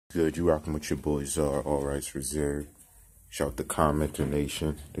Good, you rocking with your boys, all rights reserved. Shout the commenter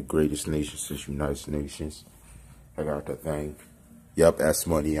nation, the greatest nation since United Nations. I got the thing. Yup, that's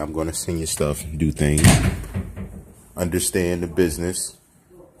money. I'm gonna send you stuff, do things. Understand the business.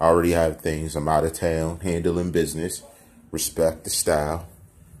 I already have things. I'm out of town, handling business. Respect the style.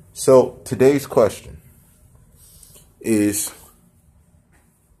 So today's question is: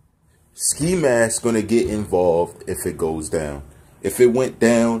 Ski Mask gonna get involved if it goes down? If it went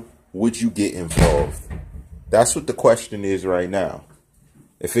down, would you get involved? That's what the question is right now.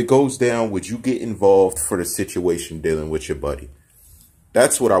 If it goes down, would you get involved for the situation dealing with your buddy?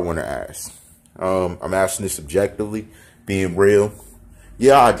 That's what I want to ask. I'm asking this objectively, being real.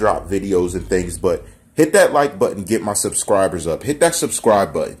 Yeah, I drop videos and things, but hit that like button, get my subscribers up. Hit that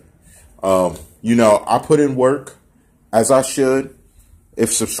subscribe button. You know, I put in work as I should.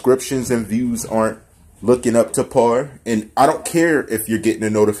 If subscriptions and views aren't looking up to par, and I don't care if you're getting the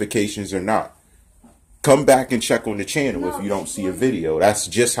notifications or not, come back and check on the channel if you don't see a video. That's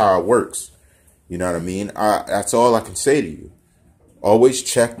just how it works. You know what I mean? That's all I can say to you. Always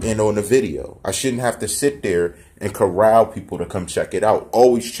check in on the video. I shouldn't have to sit there and corral people to come check it out.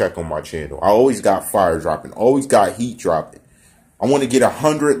 Always check on my channel. I always got fire dropping. Always got heat dropping. I want to get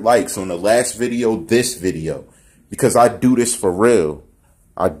 100 likes on the last video, this video, because I do this for real.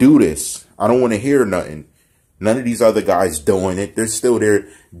 I do this. I don't want to hear nothing. None of these other guys doing it. They're still there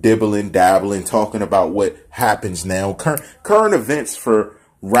dibbling, dabbling, talking about what happens now. Current events for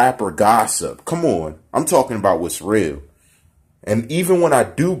rapper gossip. Come on. I'm talking about what's real. And even when I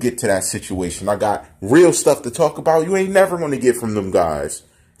do get to that situation, I got real stuff to talk about. You ain't never going to get from them guys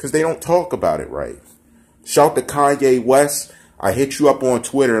because they don't talk about it right. Shout to Kanye West. I hit you up on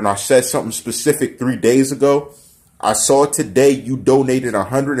Twitter and I said something specific 3 days ago. I saw today you donated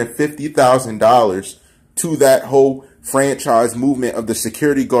 $150,000 to that whole franchise movement of the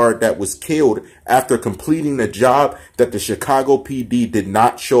security guard that was killed after completing the job that the Chicago PD did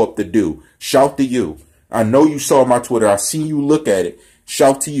not show up to do. Shout to you. I know you saw my Twitter. I seen you look at it.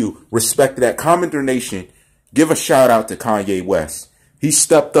 Shout to you. Respect to that. Commenter Nation, give a shout out to Kanye West. He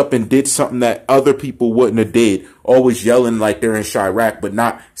stepped up and did something that other people wouldn't have did. Always yelling like they're in Chirac, but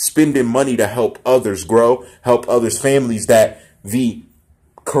not spending money to help others grow, help others' families that the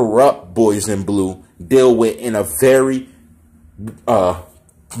corrupt boys in blue deal with in a very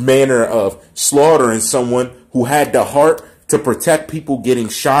manner of slaughtering someone who had the heart to protect people getting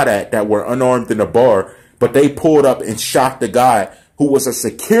shot at that were unarmed in a bar, but they pulled up and shot the guy who was a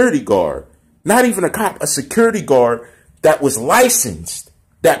security guard, not even a cop, a security guard that was licensed,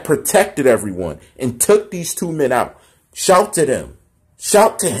 that protected everyone, and took these two men out. Shout to them.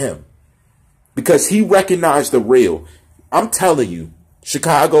 Shout to him. Because he recognized the real. I'm telling you,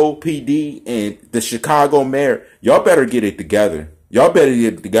 Chicago PD and the Chicago mayor, y'all better get it together. Y'all better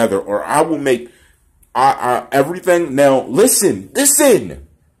get it together or I will make everything. Now, listen.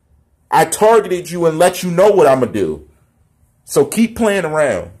 I targeted you and let you know what I'm going to do. So keep playing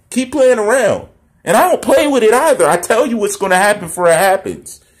around. Keep playing around. And I don't play with it either. I tell you what's going to happen before it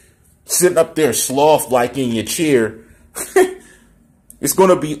happens. Sitting up there sloth-like in your chair. It's going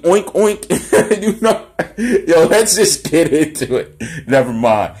to be oink, oink. You know, yo, let's just get into it. Never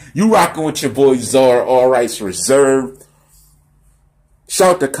mind. You rocking with your boy Czar, all rights reserved.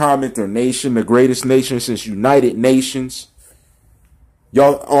 Shout to Commenter Nation, the greatest nation since United Nations.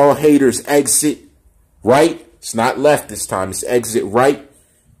 Y'all all haters exit right. It's not left this time. It's exit right.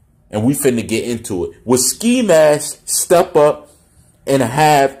 And we finna get into it. Will Ski Mask step up and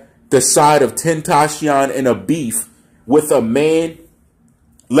have the side of Tentacion in a beef with a man,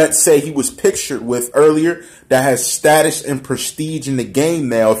 let's say he was pictured with earlier, that has status and prestige in the game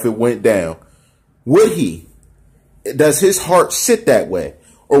now if it went down? Would he? Does his heart sit that way?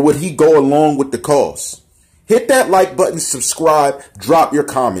 Or would he go along with the cause? Hit that like button, subscribe, drop your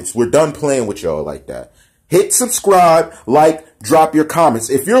comments. We're done playing with y'all like that. Hit subscribe, like, drop your comments.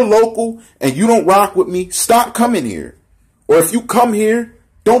 If you're local and you don't rock with me, stop coming here. Or if you come here,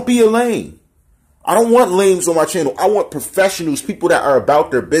 don't be a lame. I don't want lames on my channel. I want professionals, people that are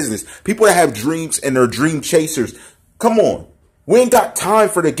about their business, people that have dreams and they're dream chasers. Come on. We ain't got time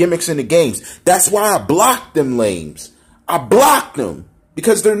for the gimmicks and the games. That's why I blocked them lames. I blocked them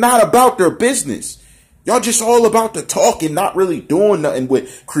because they're not about their business. Y'all just all about the talk and not really doing nothing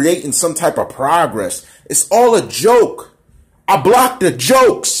with creating some type of progress. It's all a joke. I block the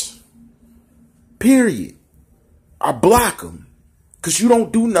jokes. Period. I block them because you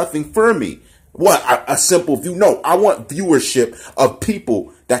don't do nothing for me. What? A simple view? No, I want viewership of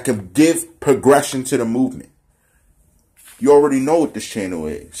people that can give progression to the movement. You already know what this channel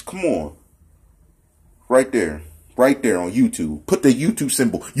is. Come on. Right there. right there on YouTube. Put the YouTube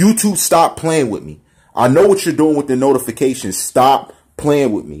symbol. YouTube, stop playing with me. I know what you're doing with the notifications. Stop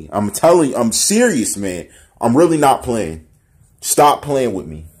playing with me. I'm telling you, I'm serious, man. I'm really not playing. Stop playing with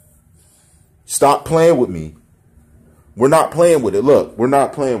me. Stop playing with me. We're not playing with it. Look, we're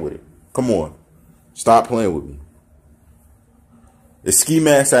not playing with it. Come on. Stop playing with me. Is Ski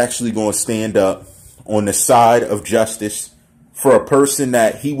Mask actually going to stand up on the side of justice for a person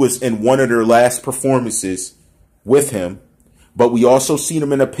that he was in one of their last performances with him? But we also seen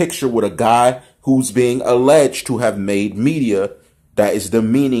him in a picture with a guy who's being alleged to have made media that is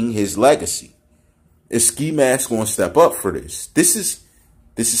demeaning his legacy. Is Ski Mask going to step up for this? This is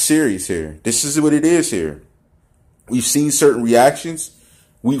serious here. This is what it is here. We've seen certain reactions.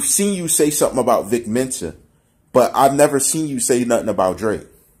 We've seen you say something about Vic Mensa, but I've never seen you say nothing about Drake.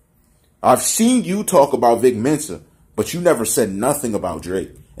 I've seen you talk about Vic Mensa, but you never said nothing about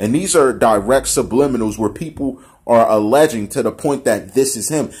Drake. And these are direct subliminals where people are alleging to the point that this is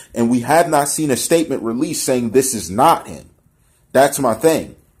him. And we have not seen a statement released saying this is not him. That's my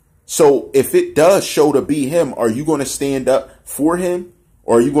thing. So if it does show to be him, are you going to stand up for him?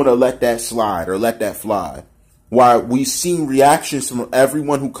 Or are you going to let that slide or let that fly? Why we've seen reactions from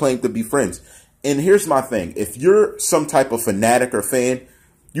everyone who claimed to be friends. And here's my thing. If you're some type of fanatic or fan,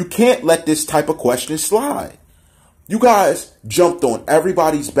 you can't let this type of question slide. You guys jumped on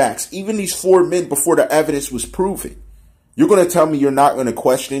everybody's backs, even these 4 men before the evidence was proven. You're going to tell me you're not going to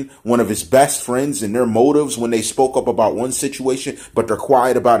question one of his best friends and their motives when they spoke up about one situation, but they're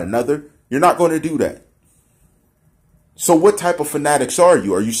quiet about another? You're not going to do that. So what type of fanatics are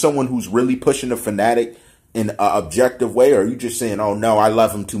you? Are you someone who's really pushing a fanatic in an objective way? Or are you just saying, oh, no, I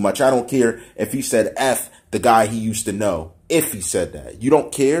love him too much. I don't care if he said F the guy he used to know. If he said that. You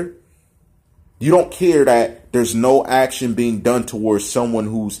don't care? You don't care that there's no action being done towards someone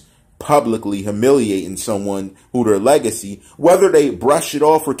who's publicly humiliating someone who their legacy, whether they brush it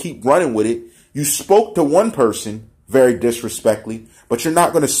off or keep running with it. You spoke to one person very disrespectfully, but you're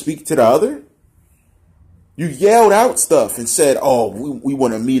not going to speak to the other? You yelled out stuff and said, oh, we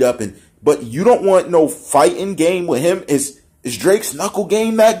want to meet up, but you don't want no fighting game with him. Is Drake's knuckle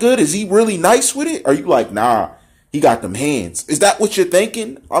game that good? Is he really nice with it? Are you like, nah, he got them hands? Is that what you're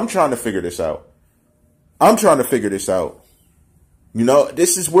thinking? I'm trying to figure this out. I'm trying to figure this out. You know,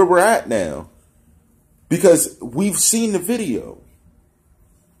 this is where we're at now. Because we've seen the video.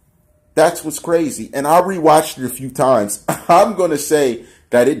 That's what's crazy. And I rewatched it a few times. I'm going to say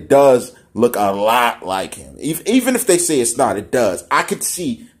that it does look a lot like him. Even if they say it's not, it does. I could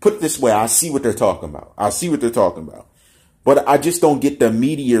see, put it this way, I see what they're talking about. I see what they're talking about. But I just don't get the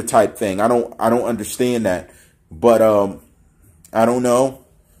meteor type thing. I don't understand that. But I don't know.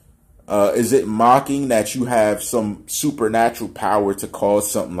 Is it mocking that you have some supernatural power to cause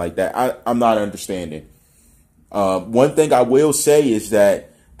something like that? I'm not understanding. One thing I will say is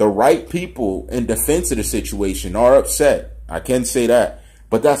that the right people in defense of the situation are upset. I can say that.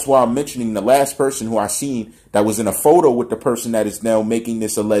 But that's why I'm mentioning the last person who I seen that was in a photo with the person that is now making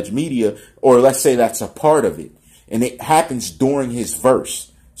this alleged media, or let's say that's a part of it. And it happens during his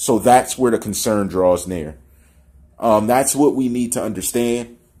verse. So that's where the concern draws near. That's what we need to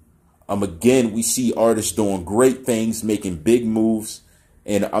understand. Again, we see artists doing great things, making big moves,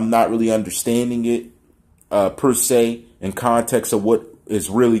 and I'm not really understanding it per se in context of what is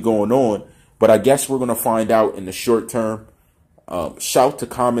really going on. But I guess we're going to find out in the short term. Shout to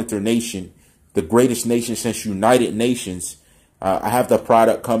Commenter Nation, the greatest nation since United Nations. I have the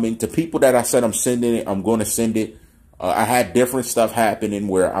product coming to people that I said I'm sending it. I'm going to send it. I had different stuff happening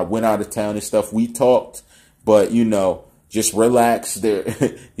where I went out of town and stuff. We talked, but you know, just relax there.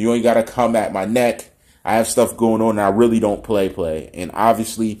 You ain't got to come at my neck. I have stuff going on and I really don't play. And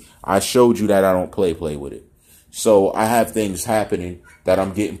obviously I showed you that I don't play with it. So I have things happening that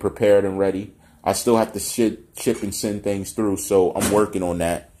I'm getting prepared and ready. I still have to ship and send things through. So I'm working on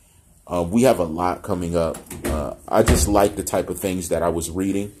that. We have a lot coming up. I just like the type of things that I was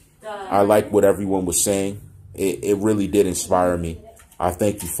reading. I like what everyone was saying. It really did inspire me. I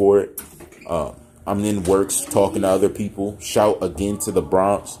thank you for it. I'm in works talking to other people. Shout again to the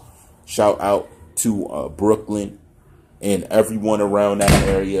Bronx. Shout out to Brooklyn and everyone around that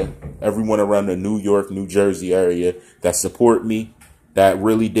area. Everyone around the New York, New Jersey area that support me. That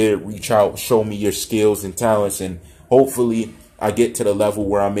really did reach out, show me your skills and talents. And hopefully I get to the level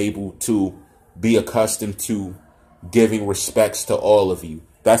where I'm able to be accustomed to giving respects to all of you.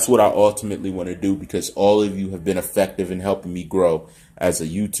 That's what I ultimately want to do, because all of you have been effective in helping me grow as a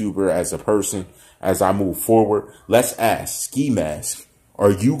YouTuber, as a person, as I move forward. Let's ask Ski Mask,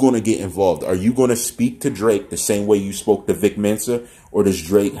 are you going to get involved? Are you going to speak to Drake the same way you spoke to Vic Mensa? Or does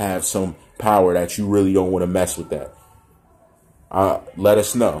Drake have some power that you really don't want to mess with that? Let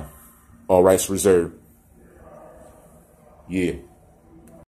us know. All rights reserved. Yeah.